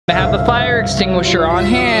I have the fire extinguisher on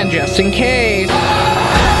hand just in case.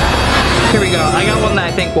 Here we go. I got one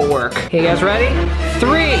that I think will work. Okay, you guys ready?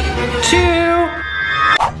 3,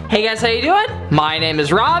 2. Hey guys, how you doing? My name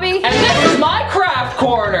is Robby, and this is my craft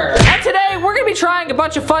corner. And today we're gonna be trying a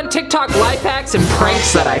bunch of fun TikTok life hacks and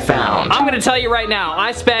pranks that I found. I'm gonna tell you right now,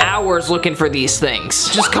 I spent hours looking for these things.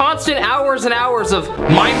 Just constant hours and hours of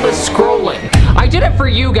mindless scrolling. I did it for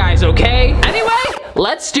you guys, okay? Anyway,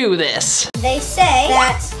 let's do this. They say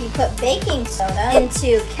that if you put baking soda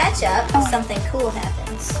into ketchup, something cool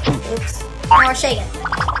happens. Oops. Now we're shaking.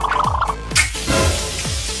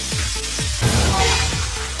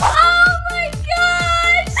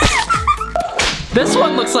 This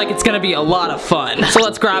one looks like it's gonna be a lot of fun. So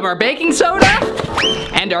let's grab our baking soda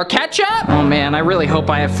and our ketchup. Oh man, I really hope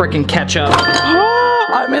I have freaking ketchup. Oh,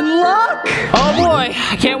 I'm in luck. Oh boy,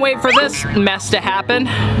 I can't wait for this mess to happen.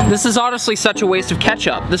 This is honestly such a waste of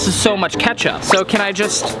ketchup. This is so much ketchup. So can I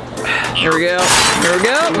just, here we go, here we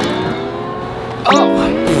go.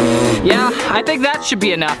 Oh, yeah, I think that should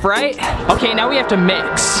be enough, right? Okay, now we have to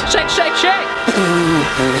mix. Shake, shake, shake.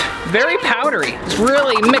 Very powdery. Let's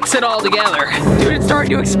really mix it all together. Dude, it's starting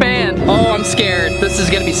to expand. Oh, I'm scared. This is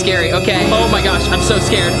gonna be scary. Okay. Oh my gosh, I'm so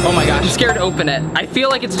scared. Oh my gosh, I'm scared to open it. I feel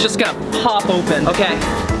like it's just gonna pop open. Okay.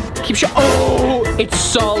 Keep oh, it's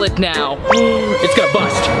solid now. It's gonna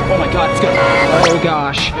bust. Oh my god, it's gonna, oh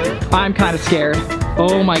gosh. I'm kind of scared.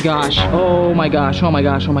 Oh my gosh. Oh my gosh. Oh my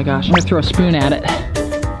gosh. Oh my gosh. I'm gonna throw a spoon at it.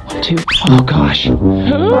 1, 2. Oh gosh.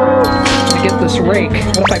 I get this rake.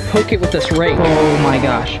 What if I poke it with this rake? Oh my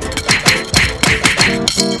gosh.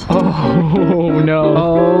 Oh no.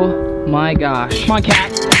 Oh my gosh. Come on,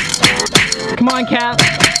 cat. Come on, cat.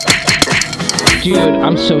 Dude,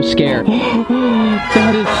 I'm so scared.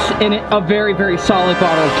 That is in it a very, very solid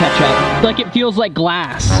bottle of ketchup. Like it feels like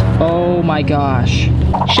glass. Oh my gosh.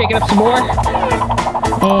 Shake it up some more.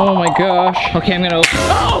 Oh my gosh. Okay, I'm gonna open.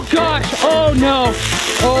 Oh gosh. Oh no.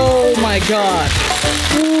 Oh my gosh.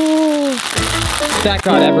 Ooh. That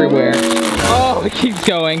got everywhere. Oh, it keeps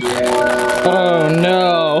going. Oh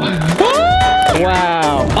no.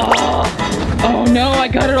 Wow. Oh no, I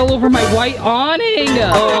got it all over my white awning.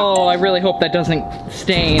 Oh, I really hope that doesn't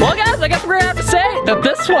stain. Well guys, I guess we're gonna have to say that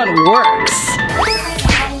this one works.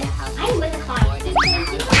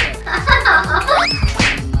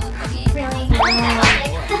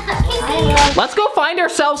 Let's go find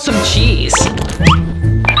ourselves some cheese.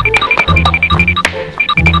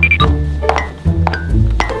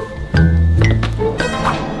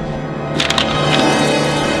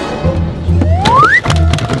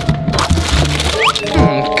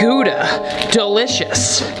 Gouda,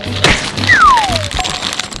 delicious.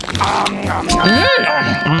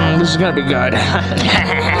 This is gonna be good.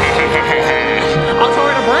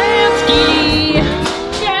 Autorita Bransky.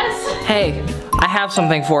 Yes. Hey, I have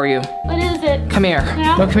something for you. What is it? Come here.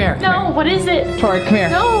 No. No, come here. No, come here. what is it? Tori, come here.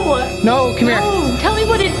 No. No, come here. No, tell me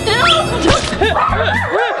what it is.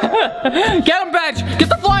 Get him, bitch! Get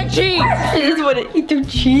the flying cheese! This is what it, you threw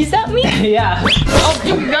cheese at me? Yeah. Oh,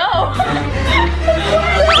 no.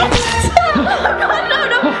 Stop.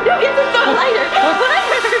 No, you get to throw lighter.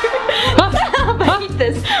 I hate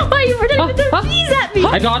this. Why are you pretending to throw cheese at me?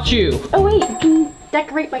 I got you. Oh wait, you can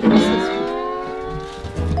decorate my Christmas tree.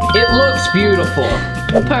 It looks beautiful.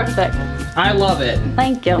 Perfect. I love it.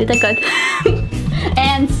 Thank you. You did good.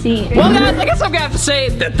 And scene. Well guys, I guess I'm gonna have to say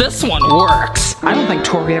that this one works. I don't think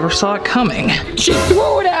Tori ever saw it coming. She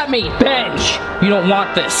threw it at me. Benj, you don't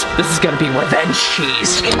want this. This is gonna be revenge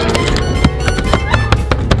cheese.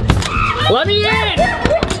 Let me in.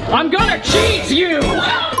 I'm gonna cheese you.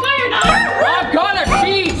 No, you're not. I'm gonna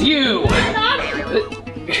cheese you.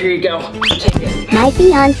 Here you go. Take it. My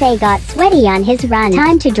fiance got sweaty on his run.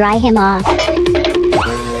 Time to dry him off.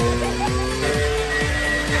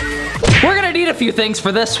 We're gonna need a few things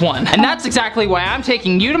for this one, and that's exactly why I'm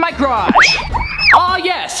taking you to my garage. Oh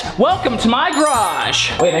yes, welcome to my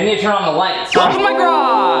garage. Wait, I need to turn on the lights. Welcome to my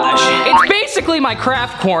garage. It's basically my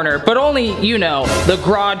craft corner, but only, you know, the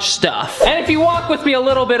garage stuff. And if you walk with me a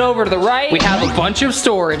little bit over to the right, we have a bunch of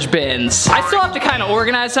storage bins. I still have to kind of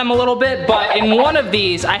organize them a little bit, but in one of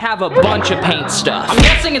these, I have a bunch of paint stuff. I'm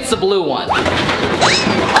guessing it's the blue one.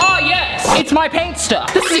 Oh yes, it's my paint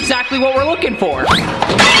stuff. This is exactly what we're looking for.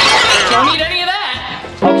 Don't need any of that.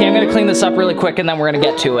 Okay, I'm gonna clean this up really quick and then we're gonna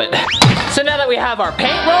get to it. So now that we have our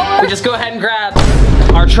paint roller, we just go ahead and grab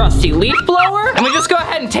our trusty leaf blower and we just go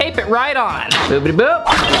ahead and tape it right on. Boopity boop.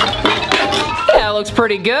 Yeah, it looks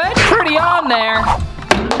pretty good. Pretty on there.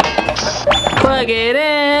 Plug it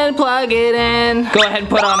in, plug it in. Go ahead and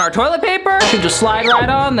put on our toilet paper. It should just slide right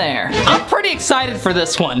on there. I'm pretty excited for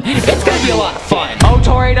this one. It's gonna be a lot of fun.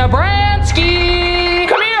 Autorita Bransky!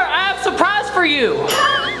 Come here!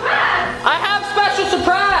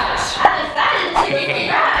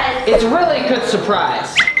 really good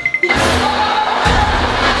surprise.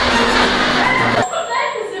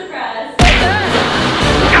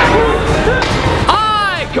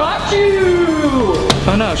 I got you!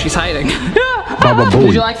 Oh no, she's hiding.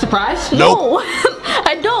 Would you like surprise? No,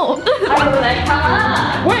 I don't.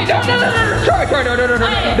 Wait, no. Try.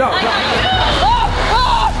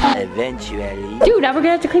 Eventually. Dude, now we're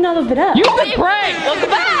gonna have to clean all of it up. You've been pranked! Welcome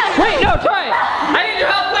back! Wait, no, try it! I need your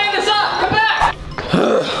help clean this up! Come back!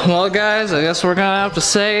 Well, guys, I guess we're gonna have to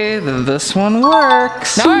say that this one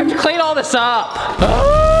works. Now I have to clean all this up.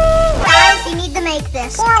 Guys, you need to make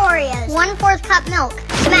this. 4 Oreos, 1/4 cup milk.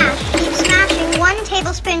 Smash. Keep smashing. 1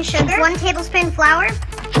 tablespoon sugar, 1 tablespoon flour,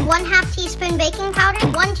 1/2 teaspoon baking powder,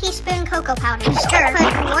 1 teaspoon cocoa powder. Stir.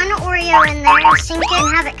 Put 1 Oreo in there, sink it,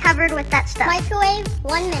 and have it covered with that stuff. Microwave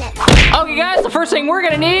 1 minute. Okay, guys, the first thing we're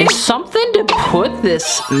gonna need is something to put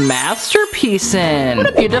this masterpiece in. What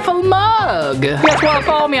a beautiful mug. If you guys wanna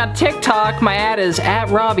follow me on TikTok, my ad is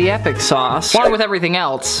 @RobbyEpicSauce, along with everything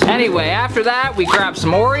else. Anyway, after that, we grab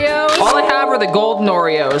some Oreos. All I have are the golden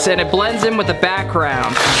Oreos, and it blends in with the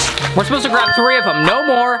background. We're supposed to grab 3 of them, no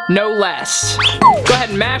more, no less. Go ahead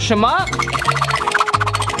and mash them up.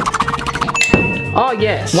 Oh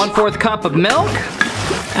yes, 1/4 cup of milk.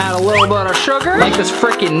 Add a little bit of sugar. Like this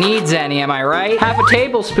frickin' needs any, am I right? 1/2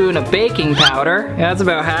 tablespoon of baking powder. Yeah, that's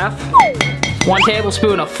about half. 1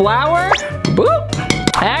 tablespoon of flour. Boop.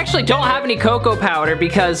 I actually don't have any cocoa powder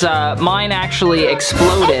because mine actually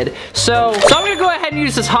exploded. So I'm gonna go ahead and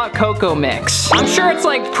use this hot cocoa mix. I'm sure it's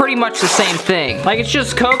like pretty much the same thing. Like it's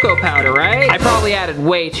just cocoa powder, right? I probably added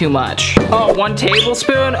way too much. Oh, 1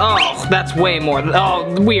 tablespoon? Oh, that's way more. Oh,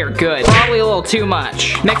 we are good. Probably a little too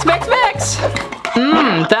much. Mix, mix, mix.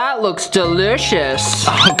 Mmm, that looks delicious.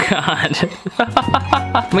 Oh God.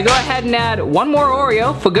 Let me go ahead and add 1 more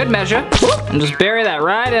Oreo for good measure. And just bury that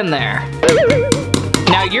right in there.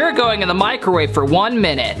 Now you're going in the microwave for 1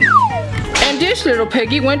 minute. And this little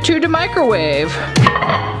piggy went to the microwave.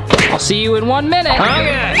 I'll see you in 1 minute.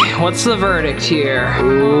 Okay, what's the verdict here?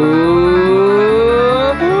 Ooh.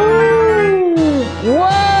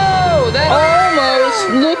 Whoa, that almost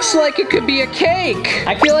looks like it could be a cake.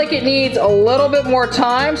 I feel like it needs a little bit more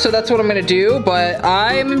time, so that's what I'm gonna do, but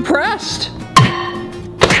I'm impressed.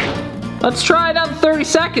 Let's try another 30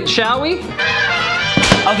 seconds, shall we?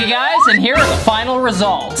 Okay guys, and here are the final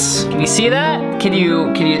results. Can you see that? Can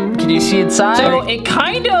you see inside? So it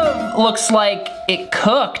kind of looks like it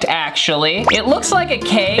cooked actually. It looks like a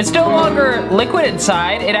cake. It's no longer liquid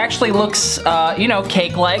inside. It actually looks, you know,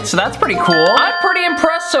 cake-like, so that's pretty cool. I'm pretty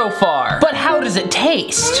impressed so far. But how does it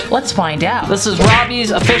taste? Let's find out. This is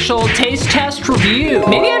Robby's official taste test review.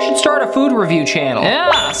 Maybe I should start a food review channel.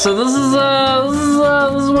 Yeah, so this is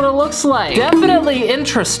what it looks like. Definitely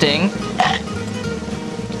interesting.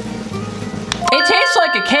 It tastes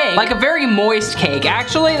like a cake, like a very moist cake.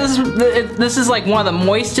 Actually, this is like one of the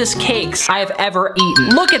moistest cakes I have ever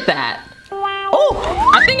eaten. Look at that. Oh,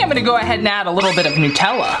 I think I'm gonna go ahead and add a little bit of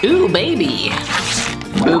Nutella. Ooh, baby.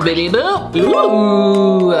 Ooh, baby, boop.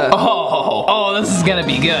 Ooh. Oh, this is gonna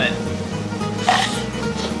be good.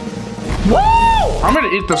 Woo! I'm gonna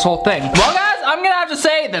eat this whole thing. Well, guys, I'm gonna have to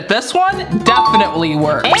say that this one definitely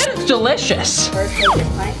works. And it's delicious. First, take your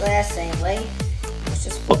pint glass, same way.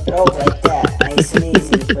 Just flip it over like that. Nice and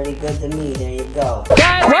easy. Pretty good to me. There you go.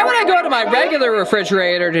 Guys, why would I go to my regular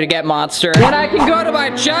refrigerator to get Monster when I can go to my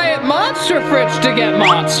giant Monster fridge to get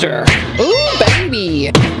Monster? Ooh, baby.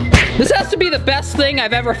 This has to be the best thing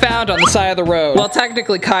I've ever found on the side of the road. Well,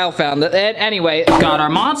 technically Kyle found it. Anyway, got our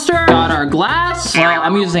Monster, got our glass. Well,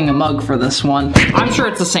 I'm using a mug for this one. I'm sure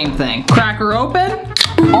it's the same thing. Cracker open.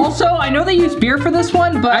 Also, I know they use beer for this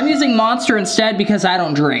one, but I'm using Monster instead because I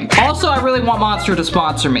don't drink. Also, I really want Monster to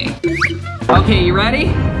sponsor me. Okay, you ready?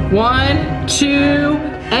 1, 2,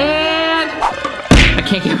 and... I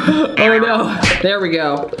can't get... Oh no. There we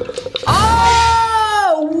go.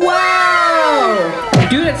 Oh, wow!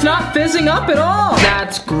 Dude, it's not fizzing up at all.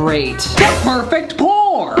 That's great. The perfect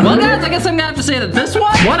pour. Well, guys, I guess I'm gonna have to say that this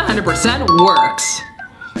one 100% works.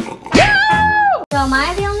 So am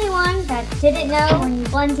I the only one that didn't know when you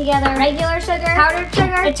blend together regular sugar, powdered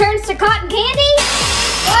sugar, it turns to cotton candy?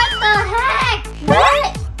 What the heck?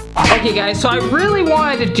 What? Okay guys, so I really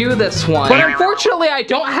wanted to do this one, but unfortunately I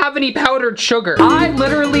don't have any powdered sugar. I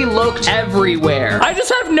literally looked everywhere. I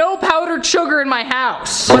just have no powdered sugar in my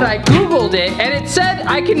house. But I Googled it and it said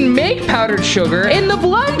I can make powdered sugar in the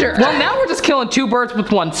blender. Well, now we're just killing 2 birds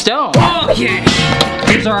with 1 stone. Okay.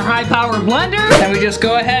 Here's our high-powered blender. And we just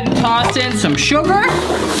go ahead and toss in some sugar.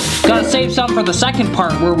 Gotta save some for the second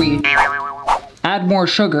part where we add more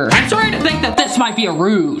sugar. I'm starting to think that this might be a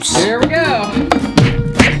ruse. Here we go.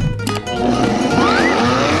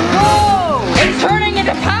 Oh!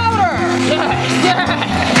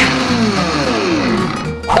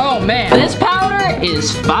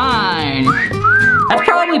 is fine. That's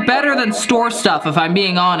probably better than store stuff, if I'm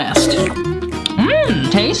being honest.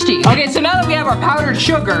 Mmm, tasty. Okay, so now that we have our powdered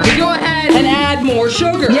sugar, we go ahead and add more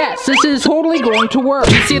sugar. Yes, this is totally going to work.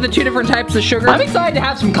 You see the two different types of sugar? I'm excited to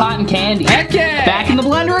have some cotton candy. Okay, back in the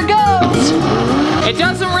blender it goes. It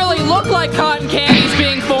doesn't really look like cotton candy's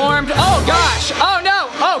being formed. Oh gosh, oh no,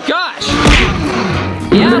 oh gosh.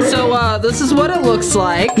 Yeah, so this is what it looks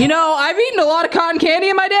like. You know, I've eaten a lot of cotton candy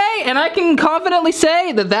in my day, and I can confidently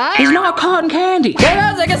say that that is not cotton candy. Well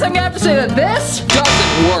guys, I guess I'm gonna have to say that this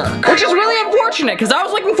doesn't work. Which is really unfortunate, because I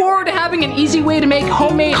was looking forward to having an easy way to make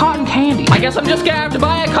homemade cotton candy. I guess I'm just gonna have to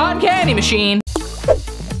buy a cotton candy machine.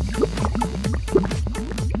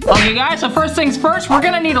 Okay guys, so first things first, we're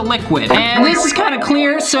gonna need a liquid. And this is kind of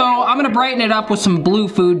clear, so I'm gonna brighten it up with some blue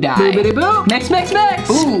food dye. Boop-a-dee-boop. Mix, mix, mix.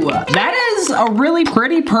 Ooh, that is a really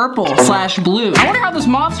pretty purple slash blue. I wonder how this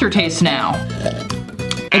monster tastes now.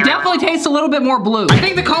 It definitely tastes a little bit more blue. I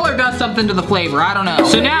think the color does something to the flavor, I don't know.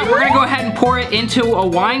 So now we're gonna go ahead and pour it into a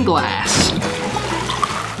wine glass.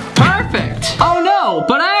 Perfect. Oh no,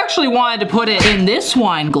 but I actually wanted to put it in this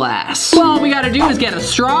wine glass. Well, all we gotta do is get a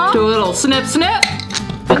straw, do a little snip, snip.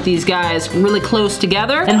 Put these guys really close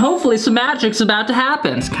together, and hopefully some magic's about to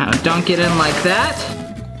happen. Just kind of dunk it in like that.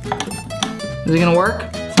 Is it gonna work?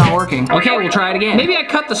 It's not working. Okay, we'll try it again. Maybe I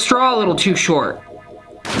cut the straw a little too short.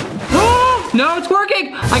 Oh, no, it's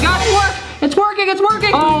working. I got it to work. It's working, it's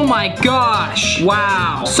working. Oh my gosh.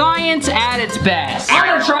 Wow. Science at its best. I'm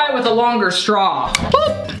gonna try it with a longer straw.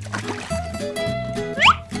 Boop.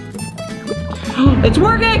 It's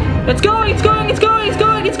working! It's going, it's going, it's going, it's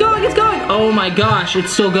going, it's going, it's going! Oh my gosh,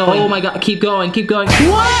 it's still going. Oh my god, keep going, keep going.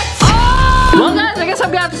 What? Oh! Well guys, I guess I'm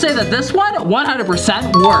gonna have to say that this one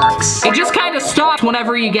 100% works. It just kind of stops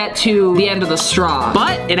whenever you get to the end of the straw,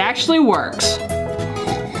 but it actually works.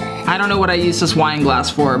 I don't know what I use this wine glass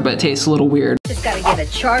for, but it tastes a little weird. Just gotta get a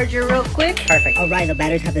charger real quick. Perfect. All right, the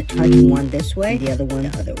batteries have the charging one this way, the other one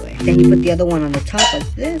the other way. Then you put the other one on the top like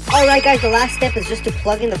this. All right, guys, the last step is just to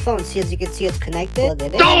plug in the phone. See, as you can see, it's connected. Plug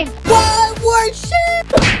it in. What?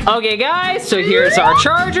 Worship! Okay, guys, so here's our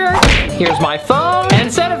charger. Here's my phone. And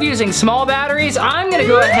instead of using small batteries, I'm gonna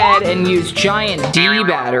go ahead and use giant D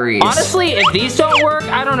batteries. Honestly, if these don't work,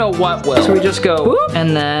 I don't know what will. So we just go, whoop,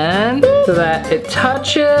 and then so that it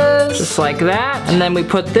touches, just like that. And then we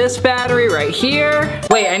put this battery right here.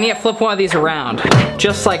 Wait, I need to flip one of these around.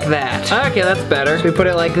 Just like that. Okay, that's better. So we put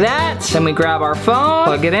it like that. Then we grab our phone,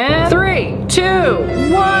 plug it in. 3, 2,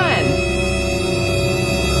 1.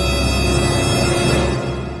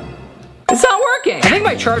 It's not working. I think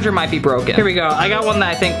my charger might be broken. Here we go. I got one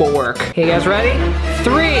that I think will work. Okay, you guys ready?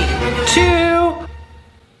 3, 2.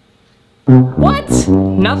 What?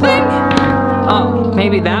 Nothing? Oh,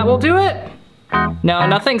 maybe that will do it? No,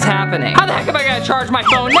 nothing's happening. How the heck am I gonna charge my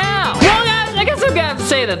phone now? Well, guys, I guess I'm gonna have to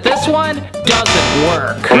say that this one doesn't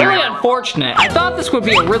work. Really unfortunate. I thought this would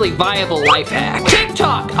be a really viable life hack.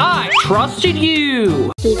 TikTok, I trusted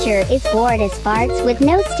you. Teacher is bored as farts with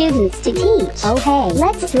no students to teach. Oh hey,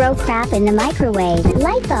 let's throw crap in the microwave.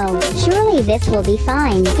 Lipo, surely this will be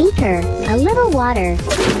fine. Beaker, a little water.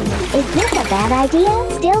 Is this a bad idea?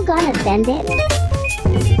 Still gonna send it?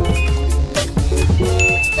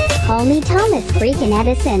 Call me Thomas freaking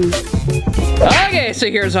Edison. Okay, so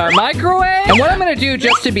here's our microwave. And what I'm gonna do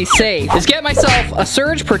just to be safe is get myself a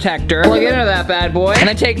surge protector, plug it into that bad boy, and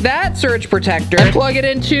then take that surge protector and plug it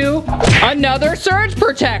into another surge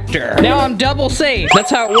protector. Now I'm double safe.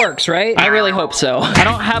 That's how it works, right? I really hope so. I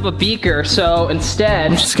don't have a beaker, so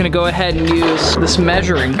instead, I'm just gonna go ahead and use this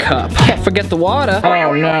measuring cup. Can't forget the water.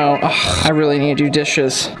 Oh no, ugh, I really need to do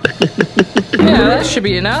dishes. Yeah, that should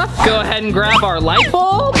be enough. Go ahead and grab our light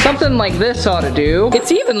bulb. Something like this ought to do.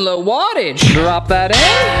 It's even low wattage. Drop that in.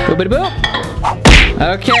 Boop, boop, boop.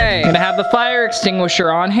 Okay, gonna have the fire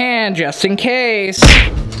extinguisher on hand just in case.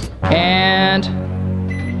 And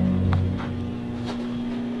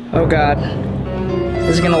oh god,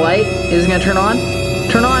 is it gonna light? Is it gonna turn on?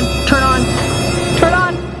 Turn on, turn on, turn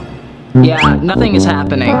on. Yeah, nothing is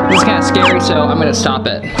happening. This is kind of scary, so I'm gonna stop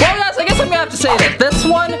it. Well guys, I guess I'm gonna have to say that this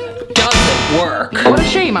one doesn't work. What a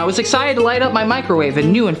shame. I was excited to light up my microwave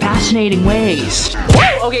in new and fascinating ways.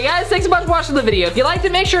 Woo! Okay guys, thanks so much for watching the video. If you liked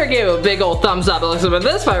it, make sure to give it a big old thumbs up. It looks like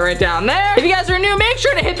this fight right down there. If you guys are new, make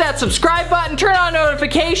sure to hit that subscribe button, turn on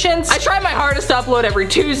notifications. I try my hardest to upload every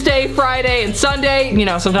Tuesday, Friday, and Sunday. You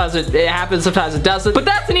know, sometimes it happens, sometimes it doesn't. But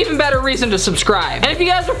that's an even better reason to subscribe. And if you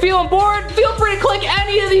guys are feeling bored, feel free to click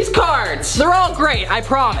any of these cards. They're all great, I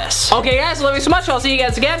promise. Okay guys, I love you so much. I'll see you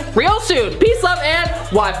guys again real soon. Peace, love, and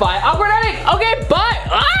Wi-Fi upgrading. Okay, bye.